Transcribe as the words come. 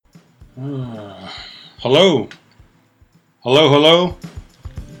Uh, hello, hello, hello,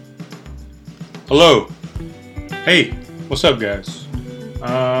 hello. Hey, what's up, guys?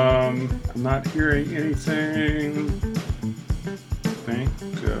 I'm not hearing anything. I think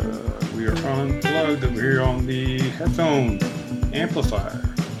we are unplugged over here on the headphone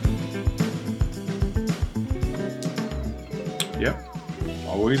amplifier. Yep,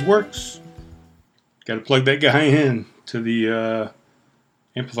 always works. Got to plug that guy in to the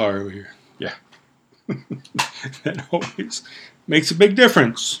amplifier over here. Yeah, that always makes a big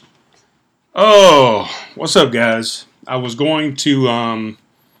difference. Oh, what's up, guys? I was going to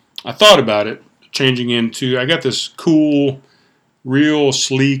I thought about it, changing into. I got this cool, real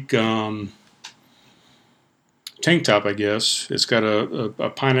sleek tank top. I guess it's got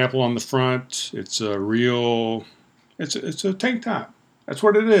a pineapple on the front. It's a real. It's a tank top. That's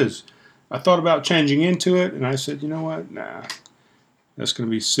what it is. I thought about changing into it, and I said, you know what? Nah, that's going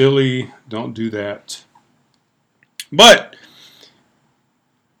to be silly. Don't do that. But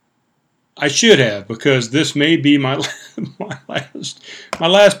I should have, because this may be my my last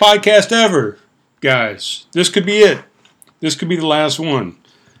podcast ever, guys. This could be it. This could be the last one.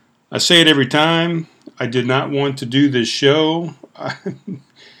 I say it every time. I did not want to do this show.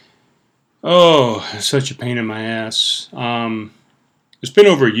 Oh, it's such a pain in my ass. It's been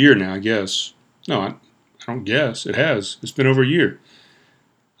over a year now, I guess. No, I don't guess. It has. It's been over a year.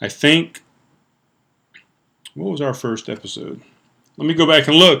 I think. What was our first episode? Let me go back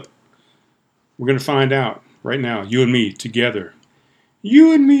and look. We're going to find out right now. You and me together.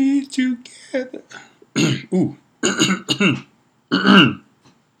 You and me together. Ooh.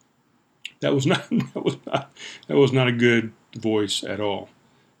 That was not. That was not. That was not a good voice at all.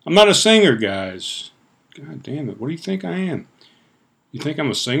 I'm not a singer, guys. God damn it. What do you think I am? You think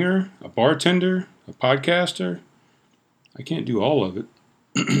I'm a singer? A bartender? A podcaster? I can't do all of it.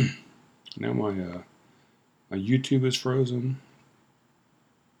 Now my YouTube is frozen.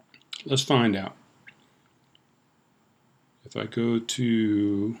 Let's find out. If I go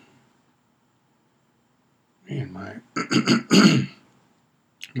to... Man,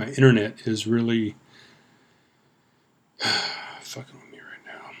 my internet is really fucking with me right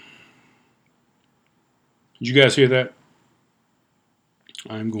now. Did you guys hear that?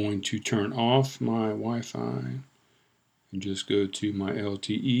 I'm going to turn off my Wi-Fi and just go to my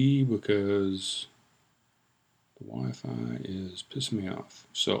LTE because the Wi-Fi is pissing me off.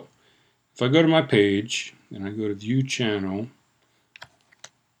 So if I go to my page and I go to view channel,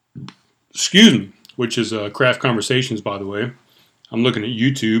 excuse me, which is Craft Conversations, by the way. I'm looking at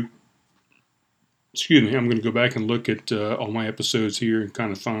YouTube. Excuse me, I'm going to go back and look at all my episodes here and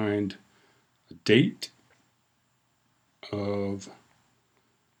kind of find a date of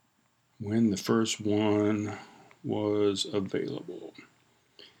when the first one was available.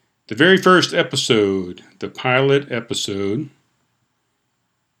 The very first episode, the pilot episode,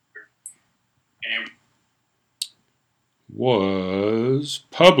 was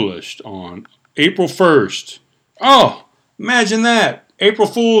published on April 1st. Oh, imagine that. April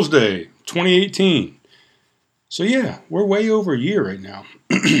Fool's Day, 2018. So yeah, we're way over a year right now.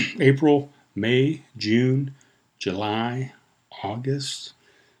 April, May, June, July, August.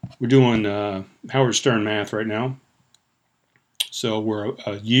 We're doing Howard Stern math right now. So we're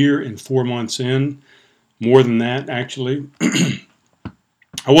a year and 4 months in. More than that, actually.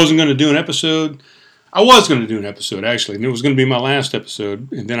 I wasn't going to do an episode. I was going to do an episode, actually, and it was going to be my last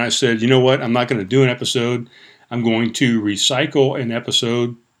episode. And then I said, you know what? I'm not going to do an episode. I'm going to recycle an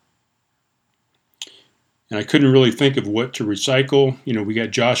episode. And I couldn't really think of what to recycle. You know, we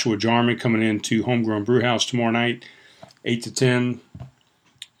got Joshua Jarman coming into Homegrown Brewhouse tomorrow night, 8 to 10.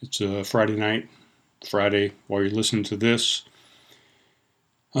 It's a Friday night, Friday, while you're listening to this.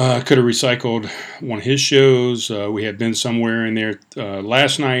 I could have recycled one of his shows. We had been somewhere in there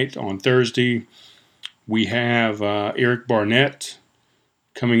last night on Thursday. We have Eric Barnett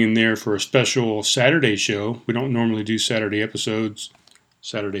coming in there for a special Saturday show. We don't normally do Saturday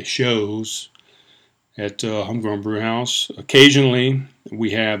shows at Homegrown Brewhouse. Occasionally,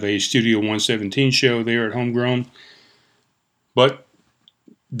 we have a Studio 117 show there at Homegrown. But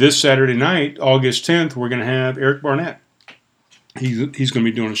this Saturday night, August 10th, we're going to have Eric Barnett. He's going to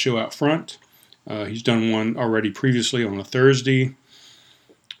be doing a show out front. He's done one already previously on a Thursday.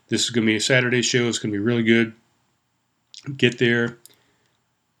 This is going to be a Saturday show. It's going to be really good. Get there.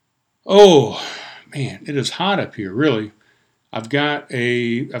 Oh, man, it is hot up here, really. I've got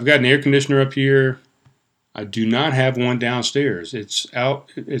an air conditioner up here. I do not have one downstairs. It's out.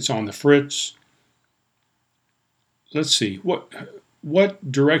 It's on the fritz. Let's see.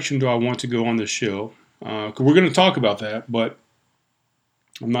 What direction do I want to go on this show? We're going to talk about that, but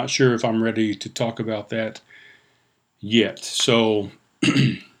I'm not sure if I'm ready to talk about that yet. So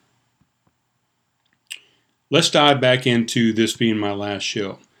let's dive back into this being my last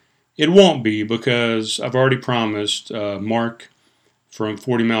show. It won't be, because I've already promised Mark from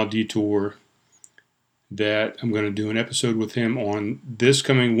 40 Mile Detour that I'm going to do an episode with him on this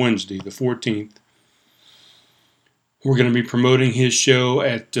coming Wednesday, the 14th. We're going to be promoting his show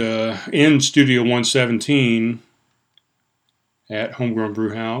at in Studio 117 at Homegrown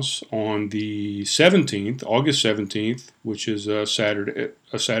Brew House on the 17th, August 17th, which is a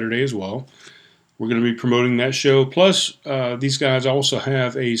Saturday as well. We're going to be promoting that show. Plus, these guys also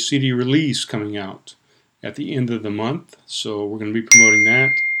have a CD release coming out at the end of the month, so we're going to be promoting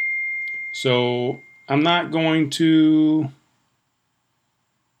that. So I'm not going to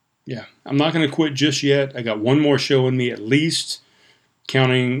quit just yet. I got one more show in me at least,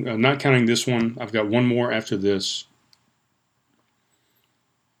 not counting this one. I've got one more after this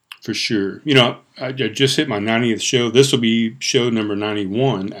for sure. I just hit my 90th show. This will be show number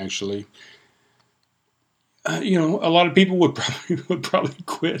 91, actually. A lot of people would probably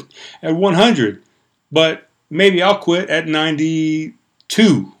quit at 100, but maybe I'll quit at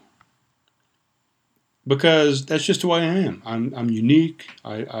 92. Because that's just who I am. I'm unique.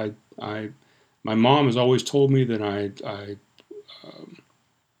 My mom has always told me that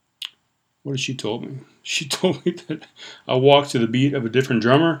what has she told me? She told me that I walk to the beat of a different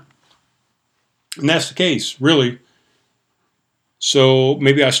drummer, and that's the case, really. So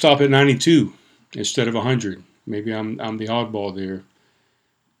maybe I stop at 92 instead of 100. Maybe I'm the oddball there.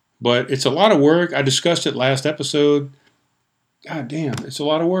 But it's a lot of work. I discussed it last episode. God damn, it's a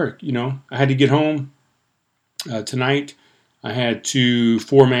lot of work. I had to get home. Tonight, I had to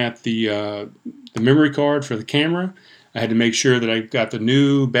format the memory card for the camera. I had to make sure that I got the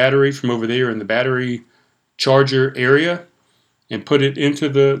new battery from over there in the battery charger area and put it into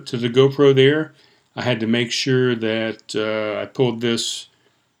the GoPro there. I had to make sure that I pulled this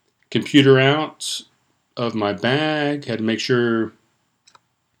computer out of my bag. Had to make sure,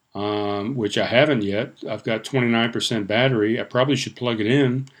 which I haven't yet. I've got 29% battery. I probably should plug it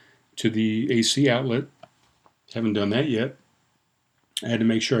in to the AC outlet. Haven't done that yet. I had to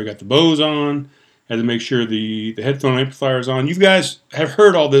make sure I got the Bose on. I had to make sure the headphone amplifier is on. You guys have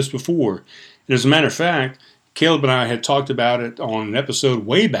heard all this before. And as a matter of fact, Caleb and I had talked about it on an episode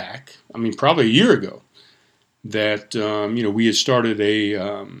way back. Probably a year ago. That we had started a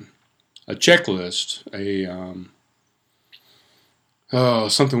checklist,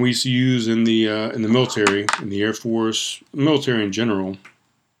 something we used to use in the military, in the Air Force, military in general.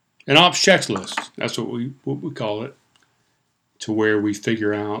 An ops checklist, that's what we call it, to where we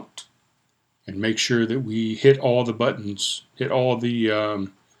figure out and make sure that we hit all the buttons, hit all the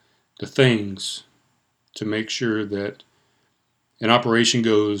things to make sure that an operation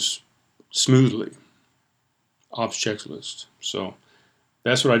goes smoothly. Ops checklist. So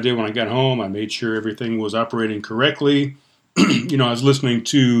that's what I did when I got home. I made sure everything was operating correctly. I was listening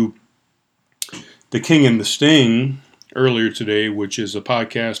to The King and the Sting earlier today, which is a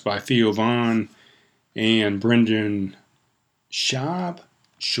podcast by Theo Von and Brendan Schwab.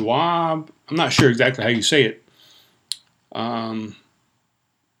 I'm not sure exactly how you say it.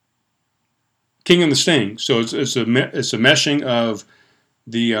 King and the Sting. So it's a meshing of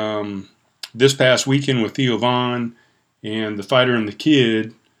the this past weekend with Theo Von and The Fighter and the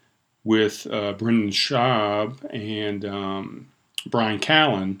Kid with Brendan Schaub and Brian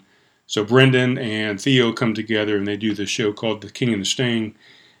Callen. So Brendan and Theo come together and they do this show called The King and the Sting.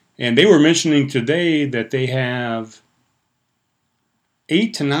 And they were mentioning today that they have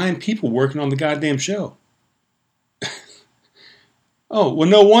 8 to 9 people working on the goddamn show. Oh, well,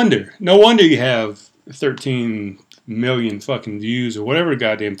 no wonder. No wonder you have 13 million fucking views or whatever the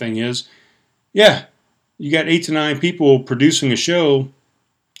goddamn thing is. Yeah, you got 8 to 9 people producing a show.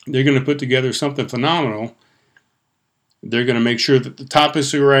 They're going to put together something phenomenal. They're going to make sure that the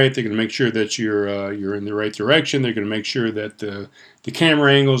topics are right. They're going to make sure that you're in the right direction. They're going to make sure that the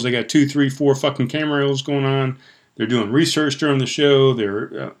camera angles, they got 2, 3, 4 fucking camera angles going on. They're doing research during the show.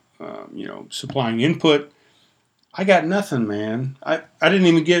 They're supplying input. I got nothing, man. I didn't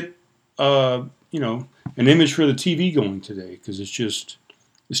even get an image for the TV going today because it's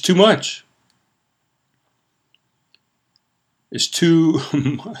too much. It's too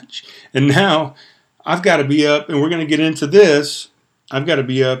much. And now I've got to be up, and we're going to get into this. I've got to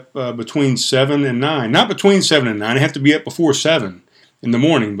be up between 7 and 9. Not between 7 and 9. I have to be up before 7 in the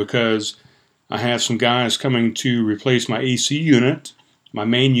morning because I have some guys coming to replace my AC unit, my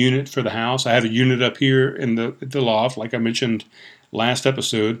main unit for the house. I have a unit up here in the loft, like I mentioned last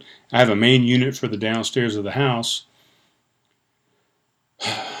episode. I have a main unit for the downstairs of the house.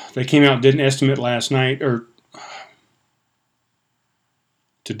 They came out and did an estimate last night, or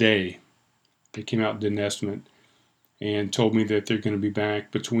today. They came out and did an estimate and told me that they're going to be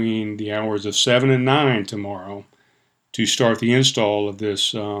back between the hours of 7 and 9 tomorrow to start the install of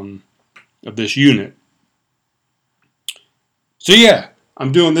this unit. So yeah,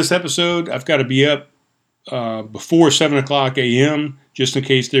 I'm doing this episode. I've got to be up before 7 o'clock a.m. just in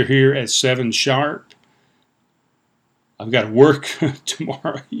case they're here at 7 sharp. I've got to work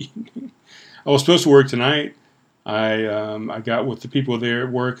tomorrow evening. I was supposed to work tonight. I got with the people there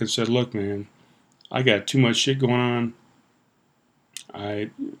at work and said, look, man, I got too much shit going on.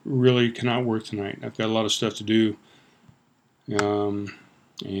 I really cannot work tonight. I've got a lot of stuff to do.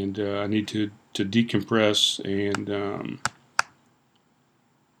 And I need to decompress and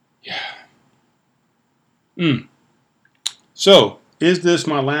So, is this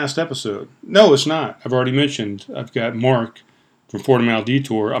my last episode? No, it's not. I've already mentioned I've got Mark from 40 Mile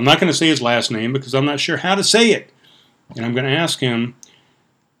Detour. I'm not going to say his last name because I'm not sure how to say it. And I'm going to ask him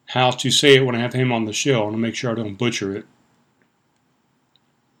how to say it when I have him on the show. I want to make sure I don't butcher it.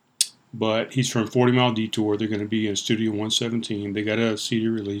 But he's from 40 Mile Detour. They're going to be in Studio 117. They got a CD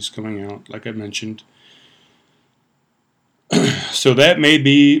release coming out, like I mentioned. So that may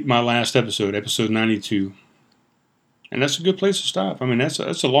be my last episode, episode 92. And that's a good place to stop. I mean, that's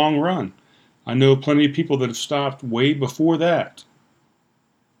a long run. I know plenty of people that have stopped way before that.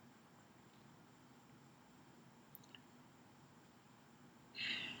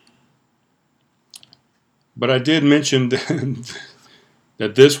 But I did mention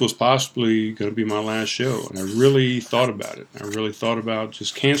that this was possibly going to be my last show. And I really thought about it. I really thought about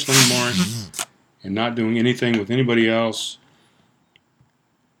just canceling Mark and not doing anything with anybody else.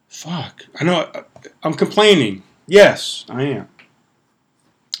 Fuck. I know I'm complaining. Yes, I am.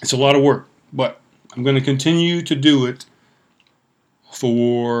 It's a lot of work. But I'm going to continue to do it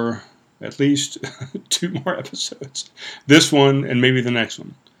for at least 2 more episodes. This one and maybe the next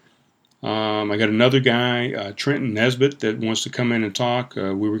one. I got another guy, Trenton Nesbitt, that wants to come in and talk.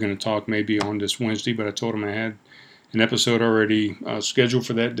 We were going to talk maybe on this Wednesday, but I told him I had an episode already scheduled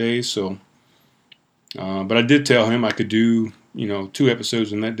for that day. So, but I did tell him I could do 2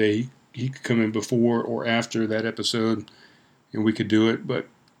 episodes in that day. He could come in before or after that episode, and we could do it. But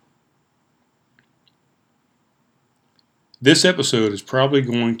this episode is probably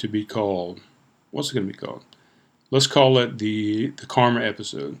going to be called, what's it going to be called? Let's call it the Karma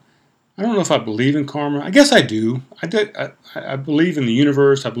episode. I don't know if I believe in karma. I guess I do. I believe in the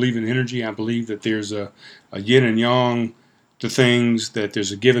universe. I believe in energy. I believe that there's a yin and yang to things, that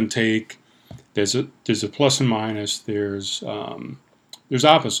there's a give and take. There's a plus and minus. There's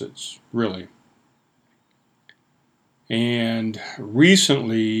opposites, really. And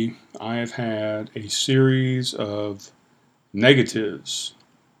recently, I've had a series of negatives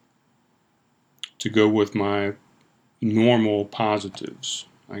to go with my normal positives,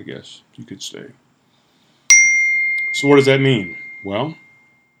 I guess you could say. So what does that mean? Well,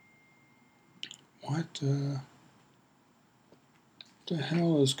 what the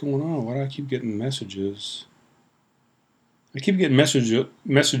hell is going on? Why do I keep getting messages? I keep getting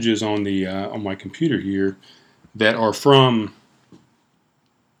messages on the on my computer here that are from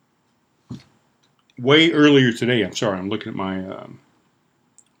way earlier today. I'm sorry, I'm looking at my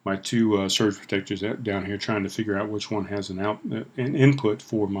my 2 surge protectors down here, trying to figure out which one has an input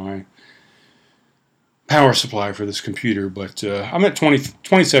for my power supply for this computer. But I'm at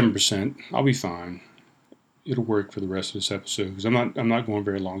 27%. I'll be fine. It'll work for the rest of this episode because I'm not going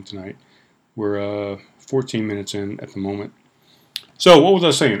very long tonight. We're 14 minutes in at the moment. So what was I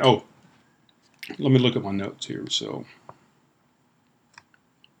saying? Oh, let me look at my notes here. So.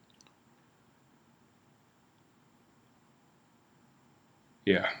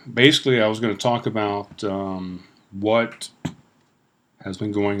 Yeah, basically I was going to talk about what has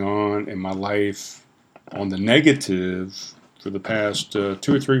been going on in my life on the negative for the past 2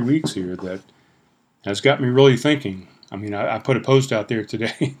 or 3 weeks here that has got me really thinking. I mean, I put a post out there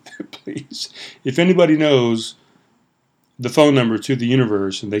today. Please, if anybody knows the phone number to the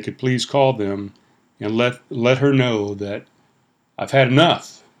universe and they could please call them and let her know that I've had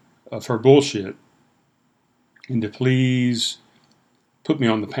enough of her bullshit and to please put me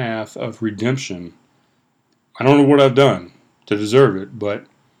on the path of redemption. I don't know what I've done to deserve it, but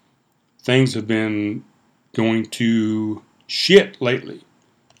things have been going to shit lately.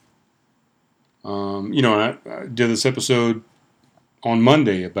 I did this episode on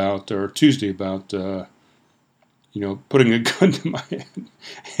Monday or Tuesday about, putting a gun to my head.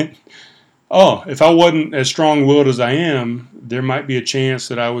 And, if I wasn't as strong-willed as I am, there might be a chance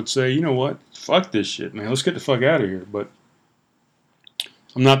that I would say, you know what, fuck this shit, man. Let's get the fuck out of here. But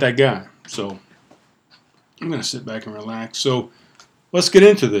I'm not that guy. So I'm going to sit back and relax. So let's get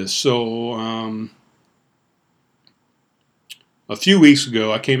into this. So a few weeks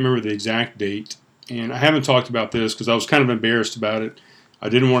ago, I can't remember the exact date, and I haven't talked about this because I was kind of embarrassed about it. I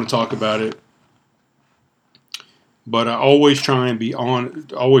didn't want to talk about it, but I always try to be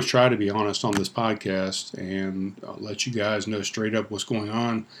honest on this podcast and let you guys know straight up what's going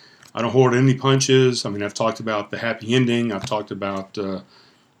on. I don't hold any punches. I mean, I've talked about the happy ending. I've talked about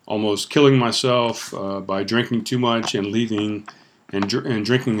almost killing myself by drinking too much and leaving and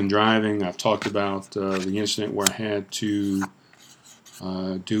drinking and driving. I've talked about the incident where I had to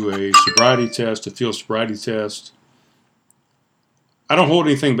do a sobriety test, a field sobriety test. I don't hold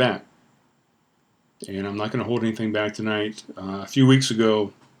anything back, and I'm not going to hold anything back tonight. A few weeks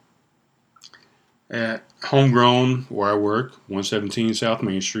ago at Homegrown, where I work, 117 South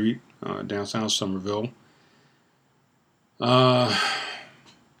Main Street, downtown Somerville,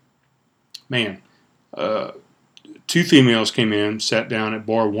 man, two females came in, sat down at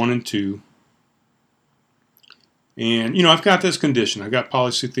bar 1 and 2. And, you know, I've got this condition. I've got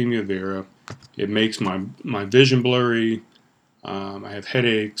polycythemia vera. It makes my vision blurry. I have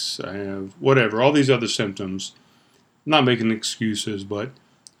headaches. I have whatever, all these other symptoms. I'm not making excuses, but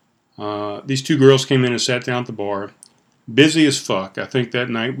these two girls came in and sat down at the bar. Busy as fuck. I think that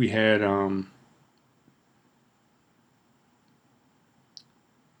night we had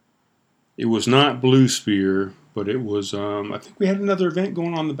it was not Blue Spear, but it was I think we had another event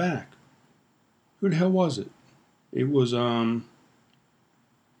going on in the back. Who the hell was it? It was it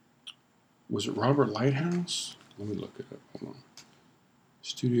Robert Lighthouse? Let me look it up. Hold on.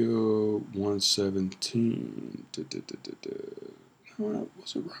 Studio 117.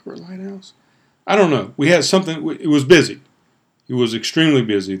 Was it Robert Lighthouse? I don't know. We had something. It was busy. It was extremely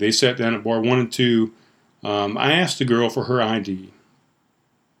busy. They sat down at bar 1 and 2. I asked the girl for her ID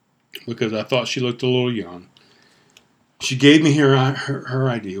because I thought she looked a little young. She gave me her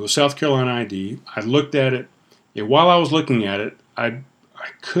ID. It was South Carolina ID. I looked at it, and while I was looking at it, I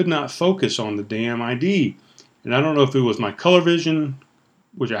could not focus on the damn ID. And I don't know if it was my color vision,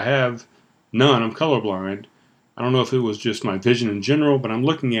 which I have none. I'm colorblind. I don't know if it was just my vision in general, but I'm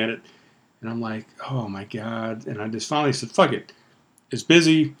looking at it, and I'm like, oh my God. And I just finally said, fuck it. It's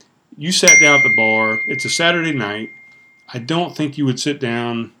busy. You sat down at the bar. It's a Saturday night. I don't think you would sit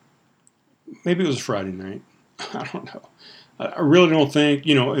down. Maybe it was a Friday night. I don't know. I really don't think,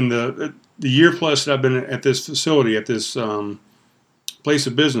 you know, in the year plus that I've been at this facility, at this place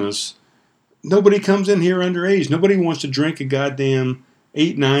of business, nobody comes in here underage. Nobody wants to drink a goddamn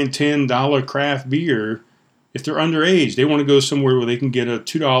 $8, $9, $10 craft beer if they're underage. They want to go somewhere where they can get a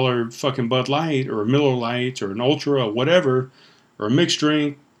 $2 fucking Bud Light or a Miller Lite or an Ultra or whatever, or a mixed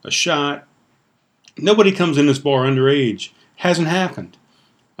drink, a shot. Nobody comes in this bar underage. Hasn't happened.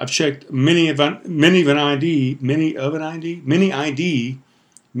 I've checked many IDs.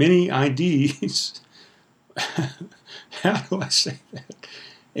 How do I say that?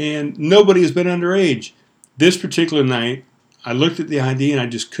 And nobody has been underage. This particular night, I looked at the ID and I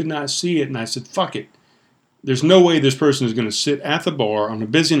just could not see it, and I said, fuck it. There's no way this person is going to sit at the bar on a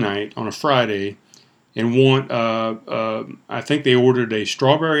busy night on a Friday and want, I think they ordered a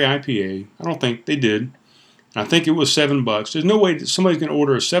strawberry IPA. I don't think they did. I think it was $7. There's no way that somebody's going to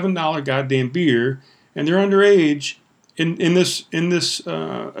order a $7 goddamn beer and they're underage in this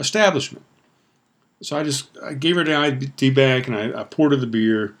establishment. So I gave her the ID back and I poured her the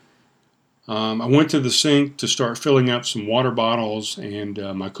beer. I went to the sink to start filling up some water bottles, and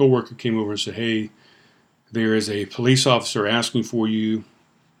my coworker came over and said, "Hey, there is a police officer asking for you."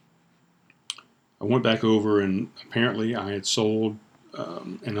 I went back over, and apparently I had sold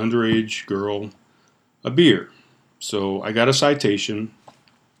an underage girl a beer. So I got a citation.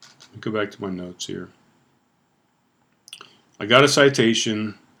 Let me go back to my notes here. I got a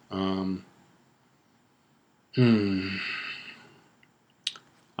citation.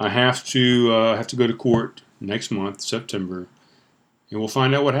 I have to go to court next month, September, and we'll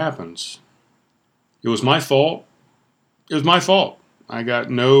find out what happens. It was my fault. It was my fault. I got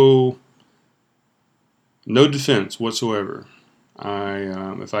no defense whatsoever.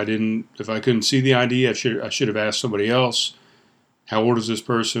 If I couldn't see the ID, I should have asked somebody else. How old is this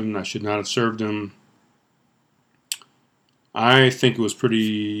person? I should not have served them. I think it was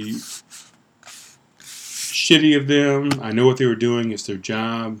pretty shitty of them. I know what they were doing. It's their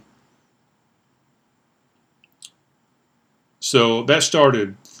job. So that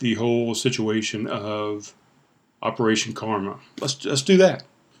started the whole situation of Operation Karma. Let's do that.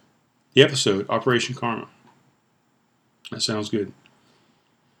 The episode, Operation Karma. That sounds good.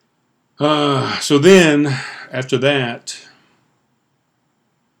 So then, after that,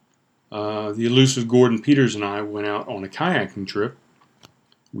 The elusive Gordon Peters and I went out on a kayaking trip.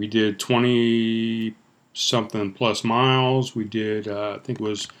 We did 20 something plus miles. We did, I think it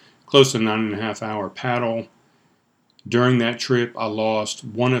was close to 9.5 hour paddle. During that trip, I lost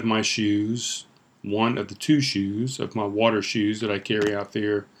one of my shoes, one of the two shoes of my water shoes that I carry out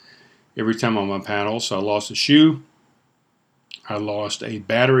there every time on my paddle. So I lost a shoe. I lost a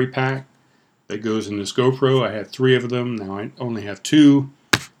battery pack that goes in this GoPro. I had 3 of them. Now I only have 2.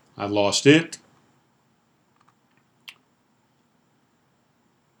 I lost it.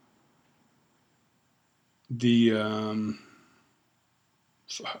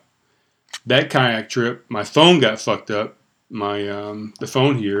 That kayak trip, my phone got fucked up. The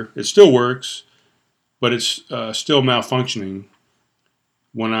phone here, it still works, but it's still malfunctioning.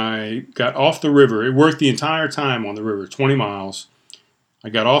 When I got off the river, it worked the entire time on the river, 20 miles. I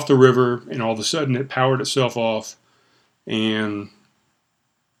got off the river, and all of a sudden it powered itself off, and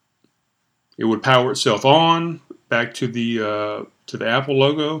it would power itself on back to the Apple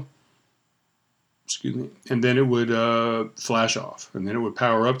logo. Excuse me, and then it would flash off, and then it would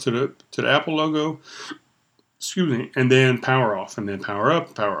power up to the Apple logo. Excuse me, and then power off, and then power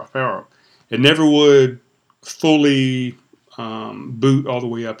up, power off, power up. It never would fully boot all the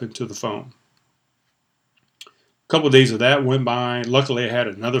way up into the phone. A couple of days of that went by. Luckily, I had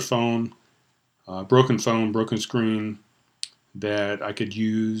another phone, broken screen that I could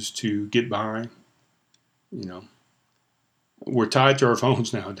use to get by. You know, we're tied to our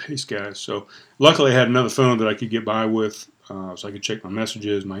phones nowadays, guys. So luckily, I had another phone that I could get by with, so I could check my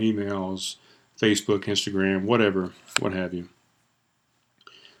messages, my emails, Facebook, Instagram, whatever, what have you.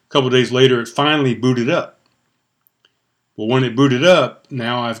 A couple of days later, it finally booted up. Well, when it booted up,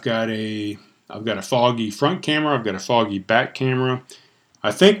 now I've got a foggy front camera. I've got a foggy back camera.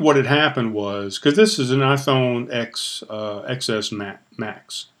 I think what had happened was, because this is an iPhone X XS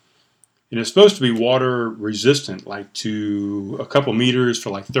Max, and it's supposed to be water resistant, like to a couple meters for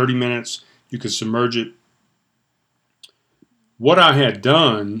like 30 minutes. You could submerge it. What I had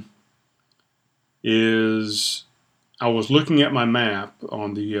done is I was looking at my map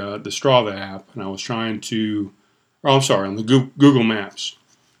on the Strava app, and I was trying to, on the Google Maps,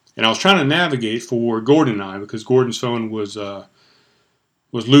 and I was trying to navigate for Gordon and I, because Gordon's phone was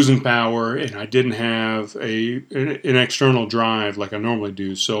losing power, and I didn't have an external drive like I normally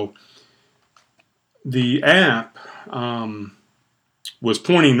do. So the app was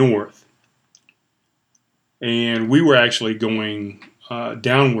pointing north, and we were actually going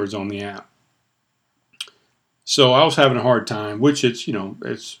downwards on the app. So I was having a hard time, which it's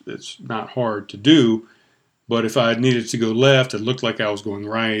not hard to do, but if I needed to go left, it looked like I was going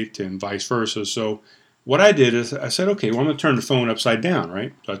right, and vice versa. So what I did is I said, okay, well, I'm going to turn the phone upside down,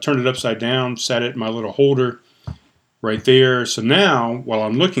 right? So I turned it upside down, set it in my little holder right there. So now, while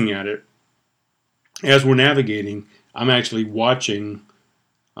I'm looking at it, as we're navigating, I'm actually watching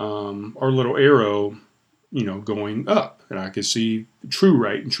our little arrow, going up, and I can see true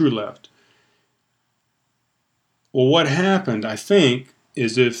right and true left. Well, what happened, I think,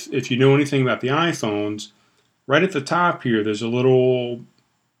 is if you know anything about the iPhones, right at the top here, there's a little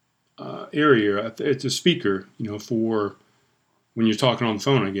area. It's a speaker, for when you're talking on the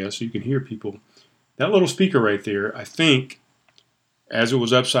phone, I guess, so you can hear people. That little speaker right there, I think, as it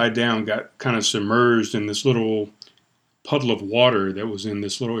was upside down, got kind of submerged in this little puddle of water that was in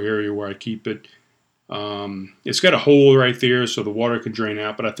this little area where I keep it. It's got a hole right there so the water could drain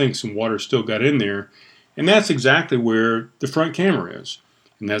out, but I think some water still got in there. And that's exactly where the front camera is.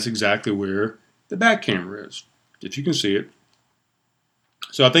 And that's exactly where the back camera is, if you can see it.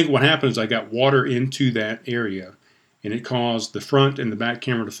 So I think what happened is I got water into that area, and it caused the front and the back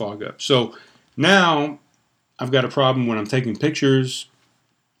camera to fog up. So now I've got a problem when I'm taking pictures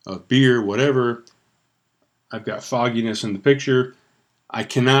of beer, whatever. I've got fogginess in the picture. I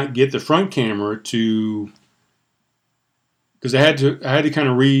cannot get the front camera to, because I had to kind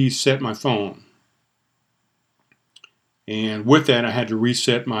of reset my phone. And with that, I had to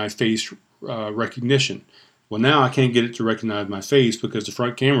reset my face recognition. Well, now I can't get it to recognize my face because the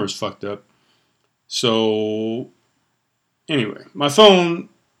front camera is fucked up. So, anyway, my phone,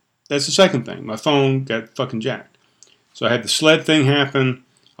 that's the second thing. My phone got fucking jacked. So I had the sled thing happen.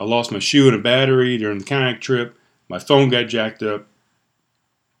 I lost my shoe and a battery during the kayak trip. My phone got jacked up.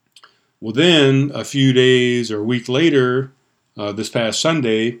 Well, then, a few days or a week later, this past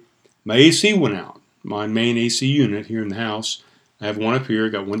Sunday, my AC went out. My main AC unit here in the house. I have one up here, I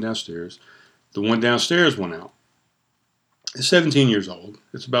got one downstairs. The one downstairs went out. It's 17 years old.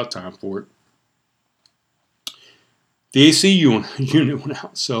 It's about time for it. The AC unit went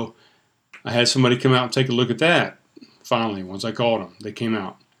out, so I had somebody come out and take a look at that. Finally, once I called them, they came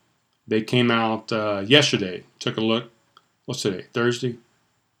out. They came out yesterday. Took a look. What's today? Thursday?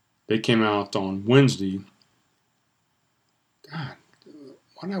 They came out on Wednesday. God,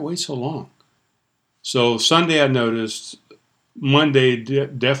 why did I wait so long? So Sunday I noticed. Monday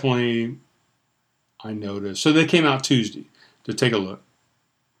definitely I noticed. So they came out Tuesday to take a look.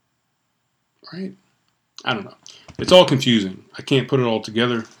 Right? I don't know. It's all confusing. I can't put it all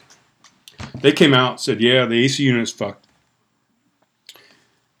together. They came out, said, yeah, the AC unit's fucked.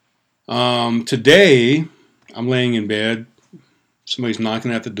 Today, I'm laying in bed. Somebody's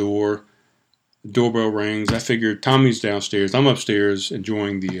knocking at the door. The doorbell rings. I figured Tommy's downstairs. I'm upstairs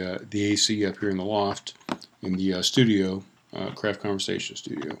enjoying the AC up here in the loft in the studio, Craft Conversation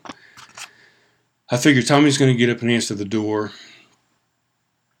studio. I figured Tommy's going to get up and answer the door.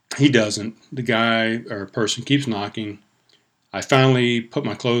 He doesn't. The guy or person keeps knocking. I finally put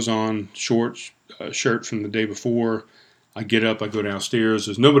my clothes on, shorts, shirt from the day before. I get up, I go downstairs.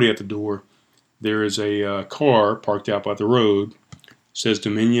 There's nobody at the door. There is a car parked out by the road. It says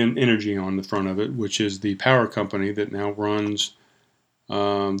Dominion Energy on the front of it, which is the power company that now runs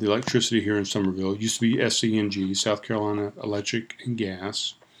the electricity here in Summerville. It used to be SCNG, South Carolina Electric and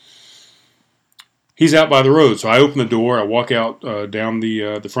Gas. He's out by the road, so I open the door. I walk out down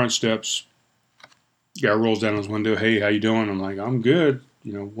the front steps. Guy rolls down his window. Hey, how you doing? I'm like, I'm good.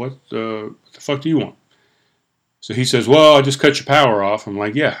 What the fuck do you want? So he says, well, I just cut your power off. I'm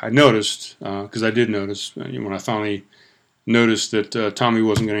like, yeah, I noticed, because I did notice. When I finally noticed that Tommy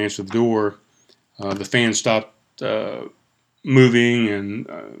wasn't going to answer the door, the fan stopped moving, and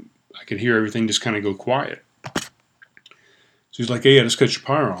I could hear everything just kind of go quiet. So he's like, hey, I just cut your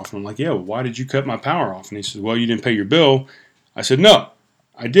power off. And I'm like, yeah, well, why did you cut my power off? And he says, well, you didn't pay your bill. I said, no,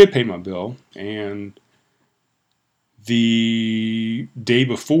 I did pay my bill. And the day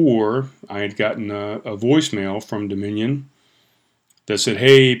before, I had gotten a voicemail from Dominion that said,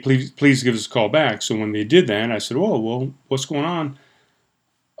 hey, please give us a call back. So when they did that, I said, oh, well, what's going on?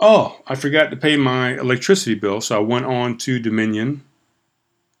 Oh, I forgot to pay my electricity bill. So I went on to Dominion,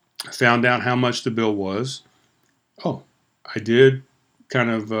 found out how much the bill was. Oh, I did kind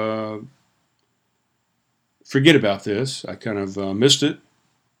of forget about this. I kind of missed it.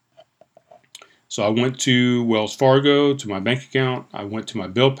 So I went to Wells Fargo, to my bank account. I went to my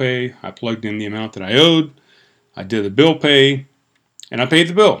bill pay. I plugged in the amount that I owed. I did the bill pay, and I paid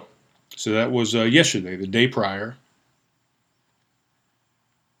the bill. So that was yesterday, the day prior.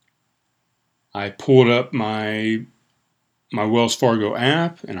 I pulled up my Wells Fargo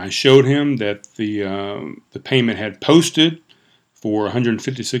app, and I showed him that the payment had posted for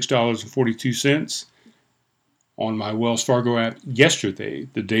 $156.42 on my Wells Fargo app yesterday,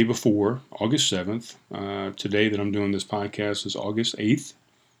 the day before, August 7th. Today that I'm doing this podcast is August 8th.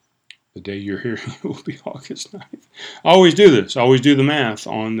 The day you're hearing it will be August 9th. I always do this. I always do the math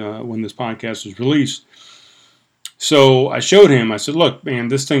on when this podcast is released. So I showed him, I said, look, man,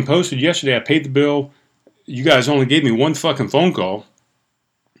 this thing posted yesterday. I paid the bill. You guys only gave me one fucking phone call.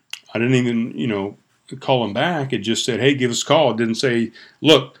 I didn't even, call him back. It just said, hey, give us a call. It didn't say,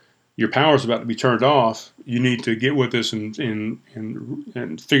 look, your power's about to be turned off. You need to get with us and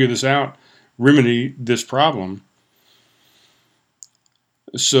figure this out, remedy this problem.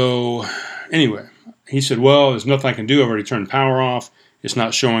 So anyway, he said, well, there's nothing I can do. I've already turned the power off. It's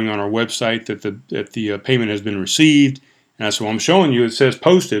not showing on our website that the payment has been received. And I said, well, I'm showing you. It says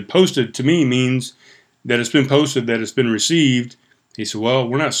posted. Posted to me means that it's been posted, that it's been received. He said, well,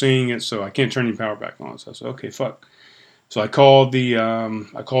 we're not seeing it, so I can't turn your power back on. So I said, okay, fuck. So I called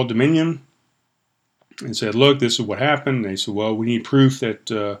Dominion and said, look, this is what happened. And they said, well, we need proof that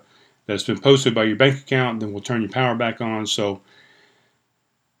that it's been posted by your bank account, then we'll turn your power back on. So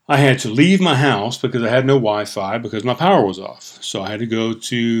I had to leave my house because I had no Wi-Fi because my power was off. So I had to go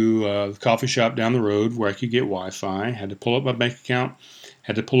to the coffee shop down the road where I could get Wi-Fi. I had to pull up my bank account,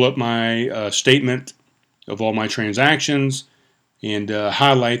 had to pull up my statement of all my transactions, and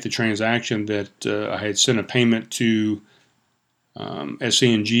highlight the transaction that I had sent a payment to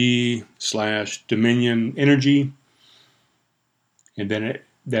SCNG/Dominion Energy, and then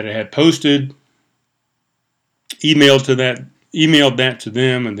that it had posted, emailed that to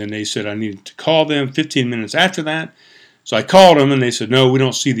them, and then they said I needed to call them 15 minutes after that. So I called them, and they said, no, we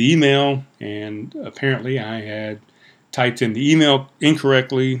don't see the email, and apparently I had typed in the email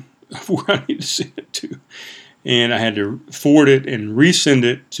incorrectly of where I need to send it to. And I had to forward it and resend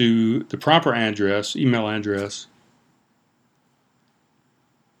it to the proper address, email address.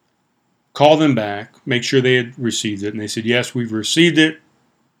 Call them back, make sure they had received it. And they said, yes, we've received it.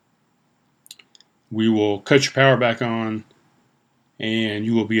 We will cut your power back on, and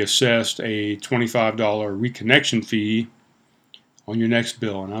you will be assessed a $25 reconnection fee on your next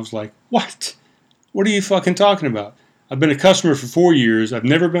bill. And I was like, what? What are you fucking talking about? I've been a customer for 4 years. I've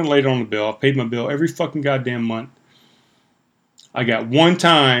never been late on the bill. I've paid my bill every fucking goddamn month. I got one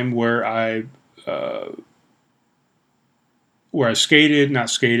time where I skated, not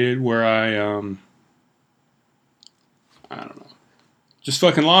skated, where I don't know, just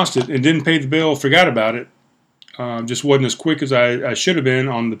fucking lost it and didn't pay the bill, forgot about it. Just wasn't as quick as I should have been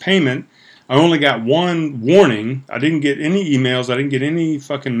on the payment. I only got one warning. I didn't get any emails. I didn't get any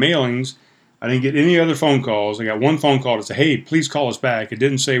fucking mailings. I didn't get any other phone calls. I got one phone call to say, hey, please call us back. It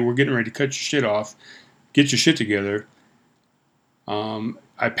didn't say we're getting ready to cut your shit off. Get your shit together.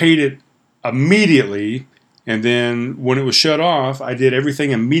 I paid it immediately. And then when it was shut off, I did everything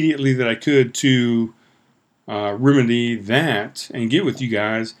immediately that I could to remedy that and get with you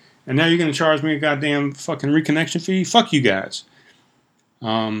guys. And now you're going to charge me a goddamn fucking reconnection fee? Fuck you guys.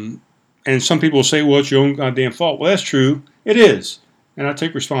 And some people say, well, it's your own goddamn fault. Well, that's true. It is. And I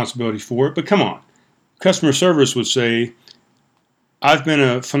take responsibility for it. But come on. Customer service would say, I've been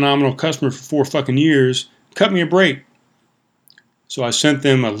a phenomenal customer for 4 fucking years. Cut me a break. So I sent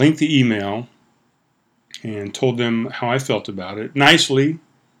them a lengthy email and told them how I felt about it. Nicely.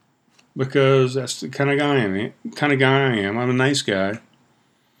 Because that's the kind of guy I am. I'm a nice guy.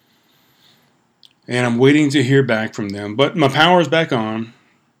 And I'm waiting to hear back from them. But my power's back on.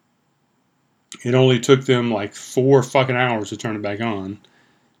 It only took them like 4 fucking hours to turn it back on.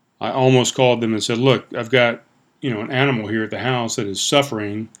 I almost called them and said, look, I've got, an animal here at the house that is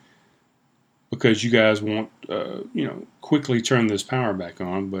suffering because you guys won't, quickly turn this power back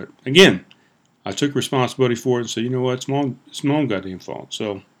on. But again, I took responsibility for it and said, you know what, it's my own goddamn fault.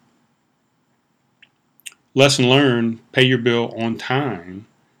 So, lesson learned, pay your bill on time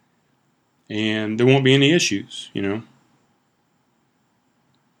and there won't be any issues,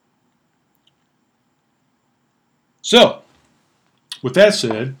 So, with that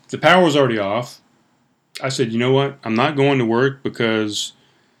said, the power was already off. I said, you know what? I'm not going to work because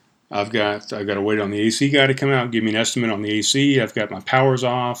I've got to wait on the AC guy to come out and give me an estimate on the AC. I've got my powers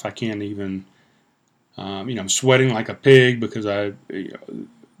off. I can't even, I'm sweating like a pig because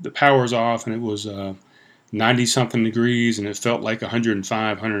the power's off and it was 90 something degrees and it felt like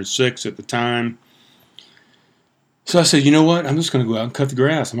 105, 106 at the time. So I said, you know what? I'm just going to go out and cut the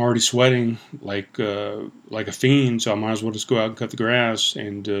grass. I'm already sweating like a fiend, so I might as well just go out and cut the grass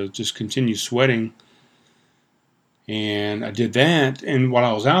and just continue sweating. And I did that, and while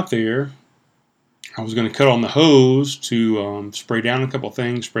I was out there, I was going to cut on the hose to spray down a couple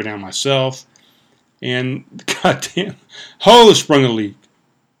things, spray down myself, and the goddamn hose sprung a leak.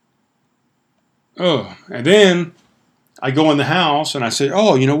 Oh, and then I go in the house, and I said,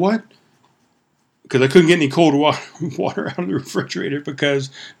 oh, you know what? Because I couldn't get any cold water out of the refrigerator because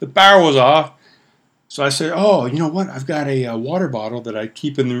the power was off. So I said, oh, you know what? I've got a water bottle that I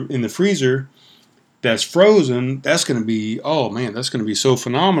keep in the freezer that's frozen. That's going to be, oh man, that's going to be so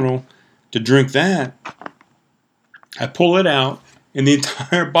phenomenal to drink that. I pull it out and the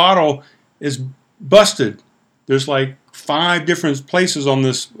entire bottle is busted. There's like 5 different places on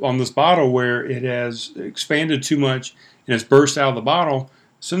this bottle where it has expanded too much and it's burst out of the bottle.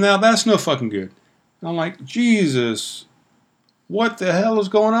 So now that's no fucking good. I'm like, Jesus, what the hell is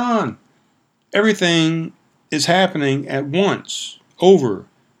going on? Everything is happening at once, over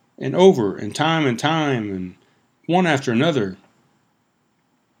and over, and time, and one after another.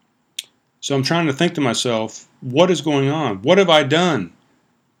 So I'm trying to think to myself, what is going on? What have I done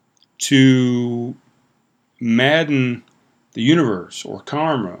to madden the universe, or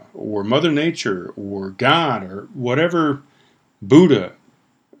karma, or Mother Nature, or God, or whatever, Buddha,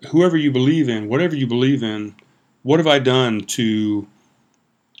 whoever you believe in, whatever you believe in, what have I done to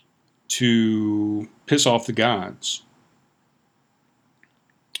piss off the gods?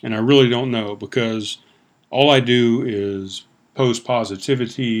 And I really don't know, because all I do is post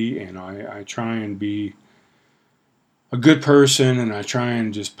positivity, and I try and be a good person, and I try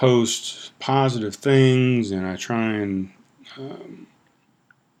and just post positive things, and I try and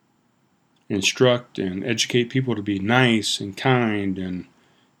instruct and educate people to be nice and kind and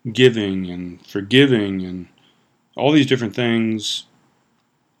giving and forgiving and all these different things.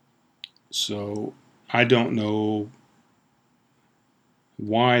 So I don't know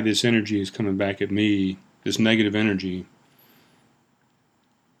why this energy is coming back at me, this negative energy.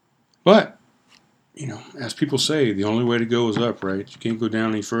 But, as people say, the only way to go is up, right? You can't go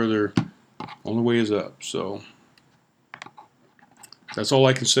down any further. Only way is up. So that's all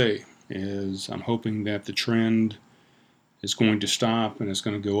I can say, is I'm hoping that the trend is going to stop and it's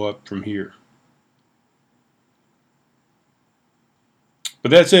going to go up from here.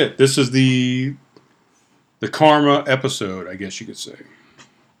 But that's it. This is the the karma episode, I guess you could say.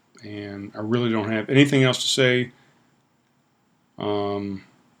 And I really don't have anything else to say.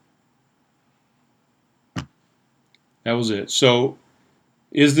 That was it. So,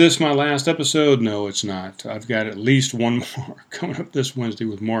 is this my last episode? No, it's not. I've got at least one more coming up this Wednesday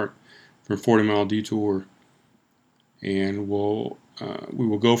with Mark from 40 Mile Detour. And we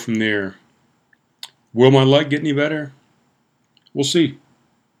will go from there. Will my luck get any better? We'll see.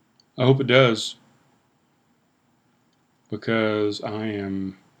 I hope it does. Because I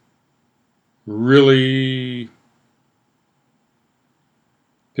am really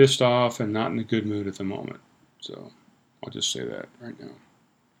pissed off and not in a good mood at the moment. So I'll just say that right now.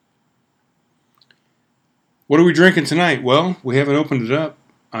 What are we drinking tonight? Well, we haven't opened it up.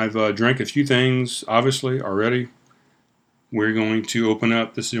 I've drank a few things, obviously, already. We're going to open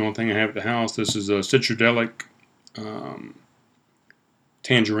up. This is the only thing I have at the house. This is a Citradelic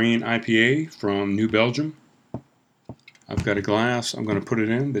Tangerine IPA from New Belgium. I've got a glass I'm going to put it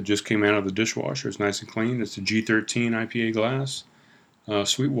in that just came out of the dishwasher. It's nice and clean. It's a G13 IPA glass.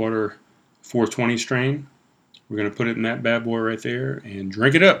 Sweetwater 420 strain. We're going to put it in that bad boy right there and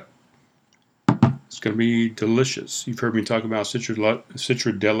drink it up. It's going to be delicious. You've heard me talk about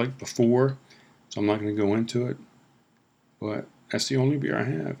Citradelic before, so I'm not going to go into it. But that's the only beer I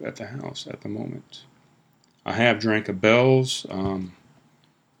have at the house at the moment. I have drank a Bell's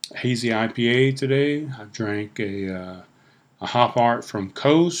hazy IPA today. I've drank a Hop Art from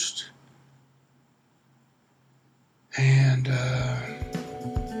Coast. And I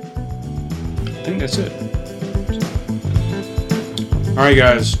think that's it. Alright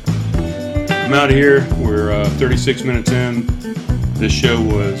guys, I'm out of here. We're 36 minutes in. This show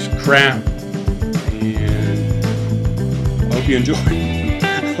was crap. And I hope you enjoyed it.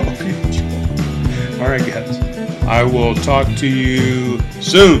 Alright guys, I will talk to you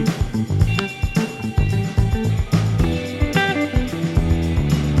soon.